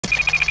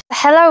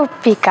Hello,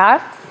 Pika.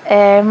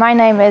 My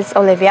name is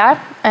Olivia,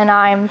 and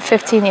I'm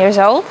 15 years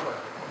old.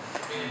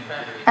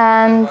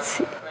 And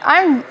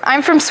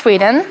I'm from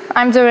Sweden.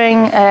 I'm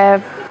doing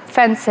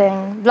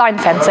fencing,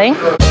 blind fencing.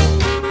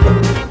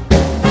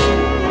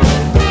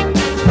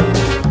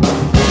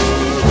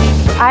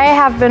 I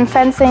have been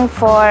fencing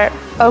for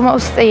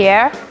almost a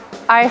year.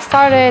 I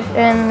started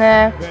in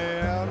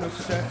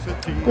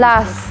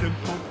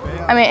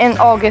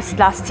August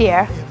last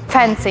year.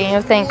 Fencing,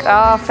 you think,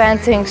 oh,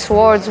 fencing,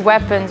 swords,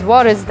 weapons,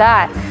 what is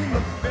that?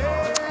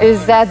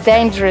 Is that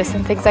dangerous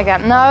and things like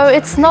that? No,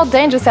 it's not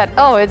dangerous at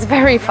all, it's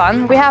very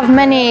fun. We have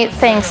many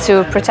things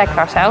to protect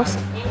ourselves,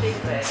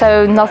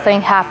 so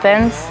nothing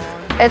happens.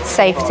 It's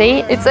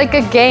safety, it's like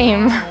a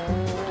game.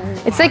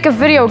 It's like a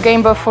video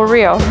game, but for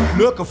real.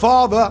 Looking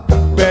for the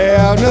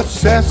bare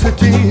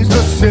necessities,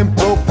 the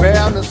simple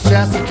bare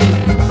necessities.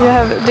 You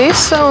have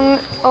this on.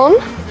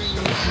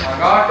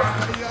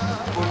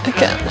 I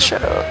can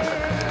show.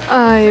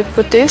 I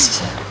put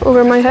this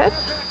over my head,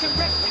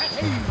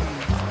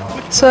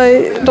 so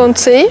I don't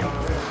see.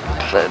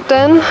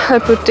 Then I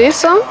put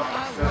this on.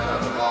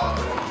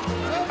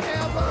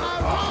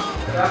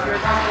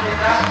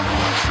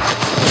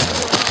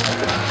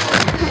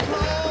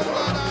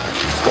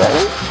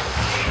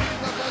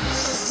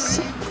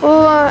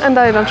 And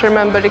I don't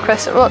remember the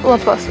question. What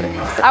was it?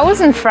 I was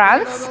in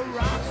France,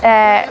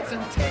 a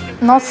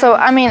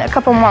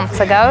couple months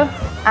ago,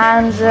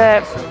 and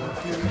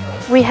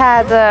we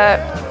had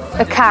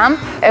a camp.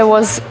 It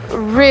was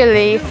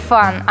really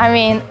fun. I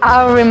mean,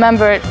 I'll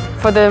remember it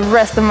for the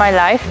rest of my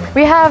life.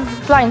 We have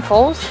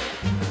blindfolds,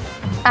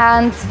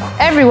 and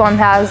everyone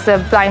has a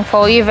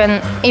blindfold,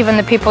 even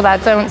the people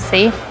that don't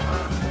see.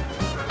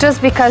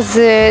 Just because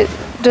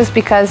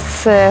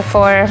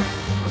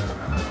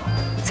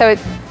so it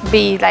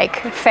be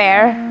like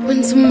fair.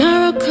 When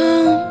tomorrow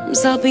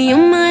comes, I'll be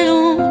on my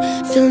own,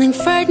 feeling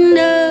frightened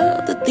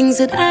of the things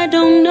that I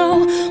don't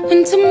know.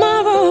 When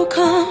tomorrow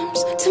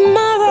comes,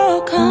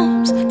 tomorrow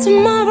comes,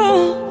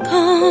 tomorrow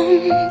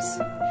comes.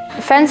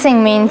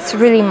 Fencing means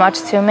really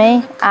much to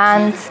me,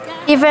 and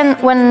even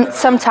when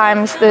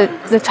sometimes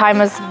the time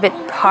was a bit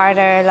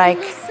harder,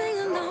 like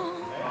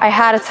I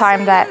had a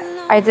time that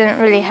I didn't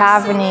really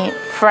have any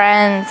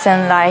friends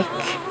and like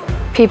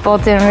people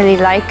didn't really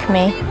like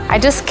me. I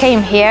just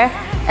came here,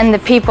 and the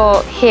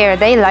people here,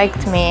 they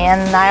liked me,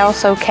 and I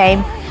also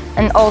came,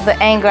 and all the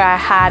anger I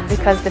had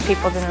because the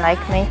people didn't like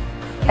me.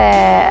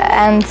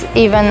 And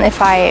even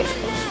if I'm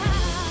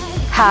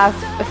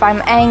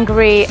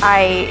angry,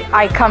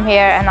 I come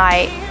here and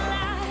I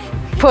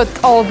put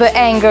all the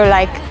anger,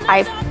 like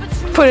I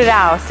put it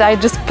out. I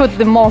just put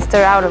the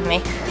monster out of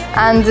me,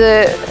 and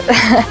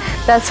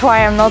that's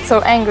why I'm not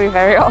so angry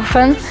very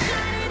often.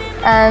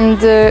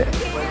 And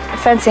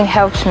fencing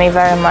helps me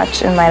very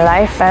much in my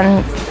life,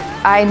 and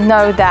I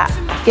know that,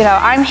 you know,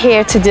 I'm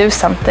here to do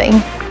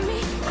something,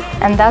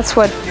 and that's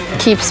what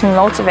keeps me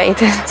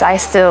motivated. I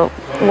still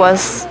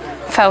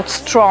felt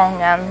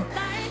strong, and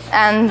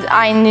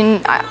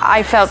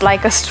I felt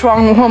like a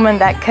strong woman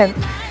that can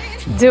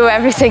do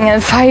everything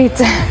and fight.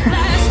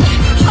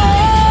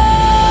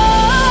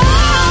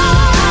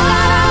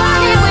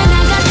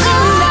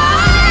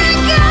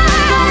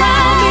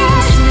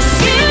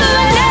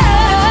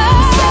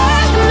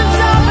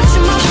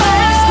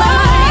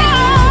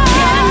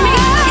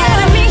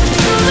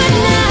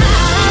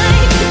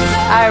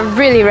 I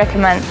really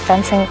recommend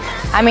fencing.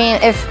 I mean,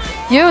 if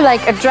you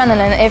like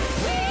adrenaline, if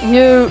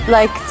you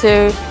like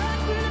to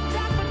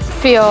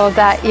feel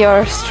that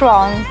you're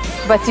strong,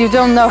 but you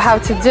don't know how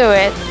to do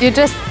it, you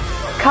just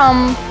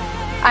come.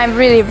 I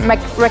really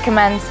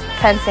recommend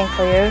fencing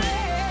for you,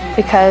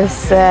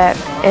 because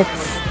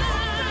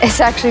it's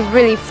actually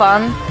really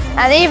fun,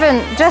 and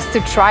even just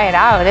to try it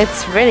out,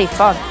 it's really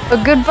fun.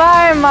 But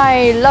goodbye,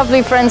 my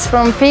lovely friends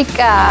from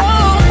Pika.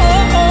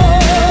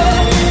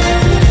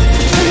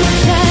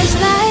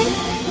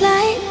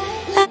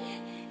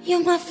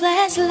 You're my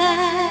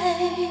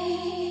flashlight.